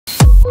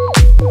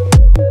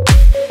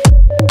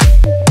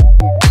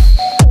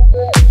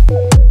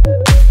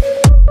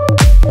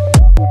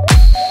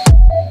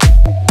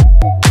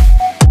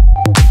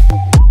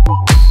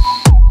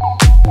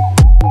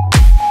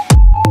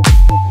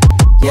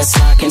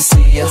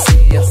see ya.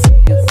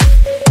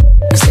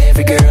 Cause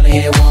every girl in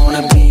here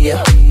wanna be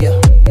ya.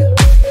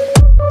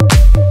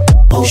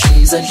 Oh,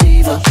 she's a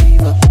diva.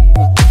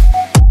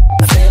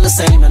 I feel the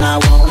same and I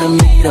wanna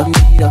meet her.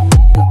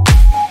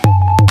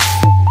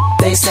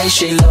 They say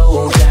she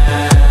low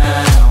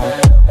down,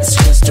 it's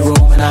just a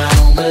room and I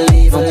don't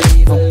believe them.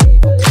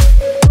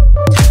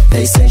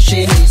 They say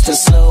she needs to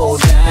slow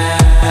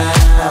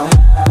down,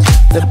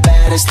 the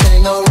baddest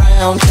thing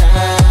around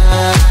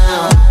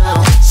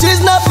town. She's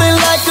nothing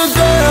like a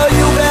girl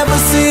you've ever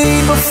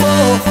seen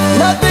before,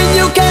 nothing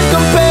you can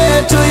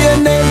compare to your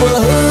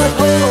neighborhood.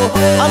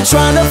 I'm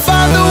trying to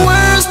find the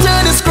words to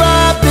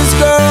describe this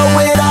girl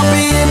without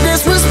being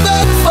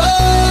disrespectful.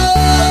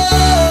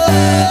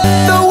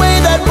 The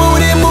way that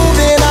booty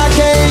moving, I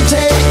can't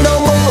take no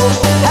more.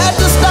 Had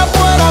to stop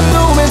what I'm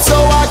doing so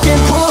I can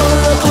pull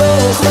her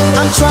close.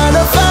 I'm trying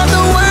to find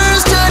the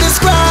words to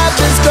describe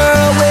this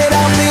girl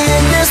without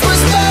being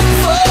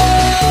disrespectful.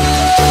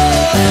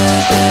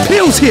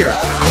 Peelz here.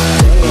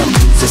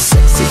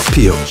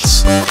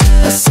 Peelz.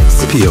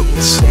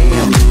 Peelz.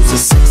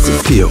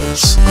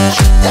 Peelz.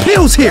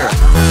 Peelz here.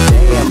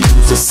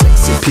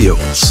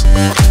 Peelz.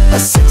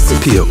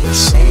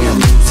 Peelz.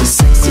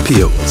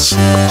 Peelz.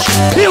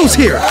 Peelz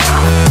here.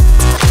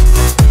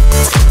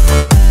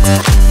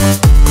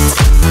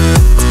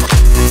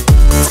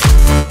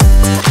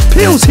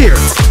 Peelz here.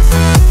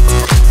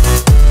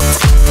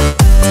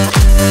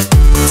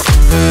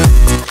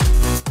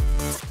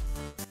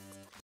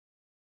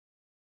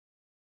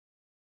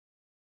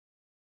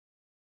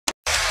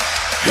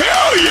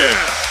 Hell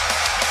yeah!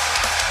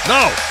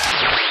 No.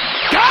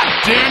 God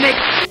damn it!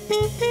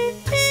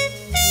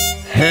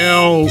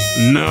 Hell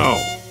no.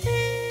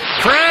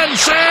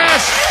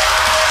 Francis!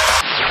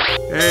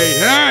 Hey,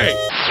 hey!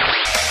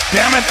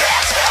 Damn it!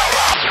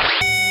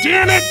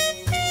 Damn it!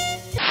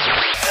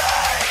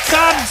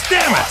 God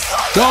damn it!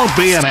 Don't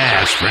be an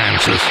ass,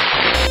 Francis.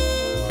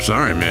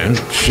 Sorry, man.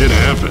 Shit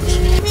happens.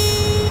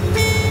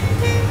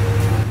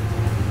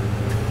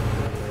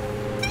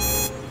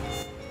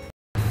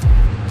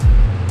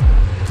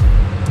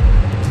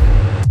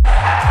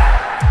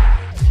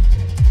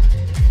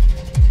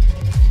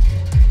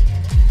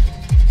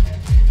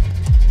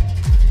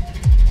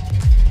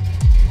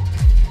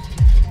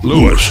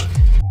 Lewis.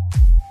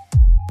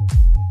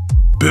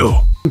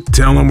 Bill,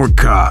 tell them we're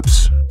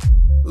cops.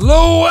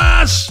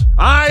 Lewis!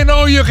 I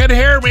know you can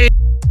hear me!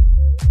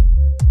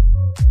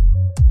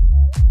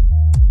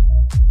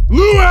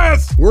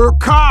 Lewis! We're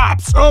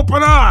cops!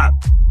 Open up!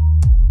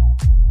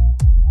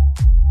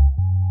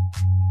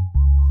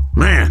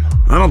 Man,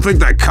 I don't think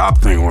that cop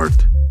thing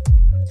worked.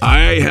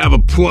 I have a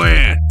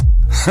plan.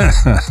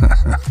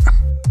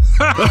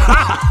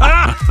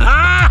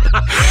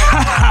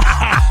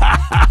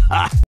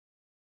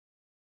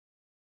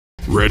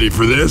 Ready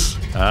for this?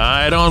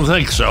 I don't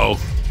think so.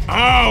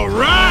 All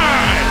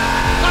right!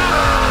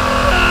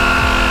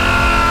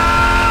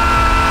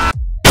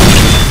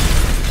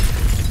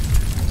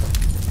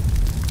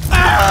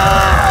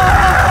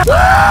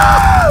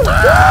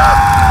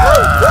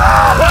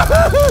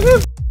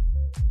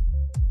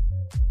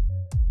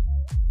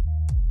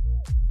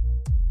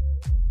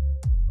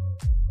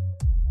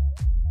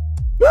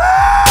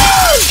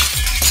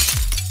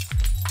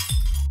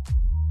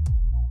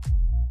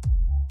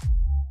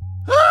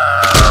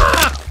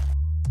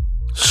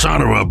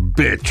 Son of a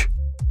bitch.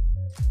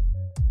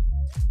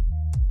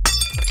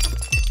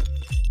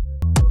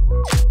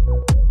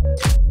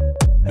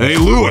 Hey,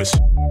 Lewis.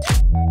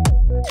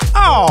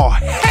 Oh,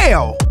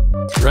 hell!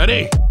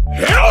 Ready?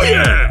 Hell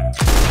yeah!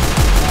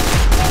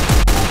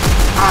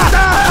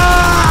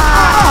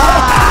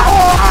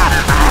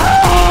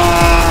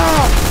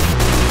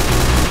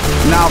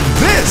 Now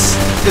this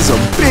is a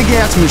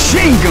big-ass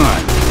machine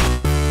gun.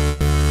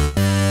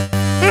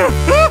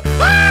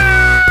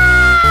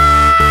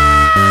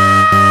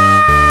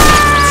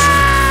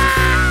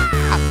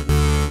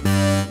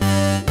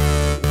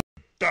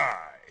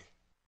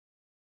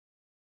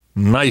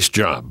 Nice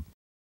job.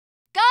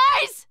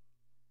 Guys!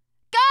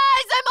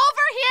 Guys, I'm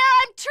over here!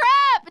 I'm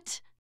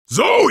trapped!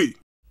 Zoe!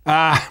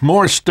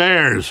 More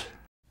stairs.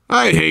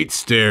 I hate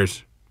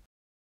stairs.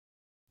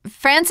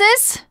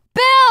 Francis?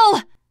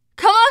 Bill!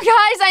 Come on,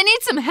 guys, I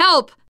need some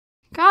help!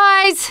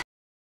 Guys!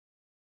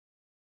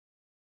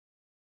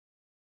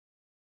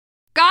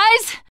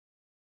 Guys!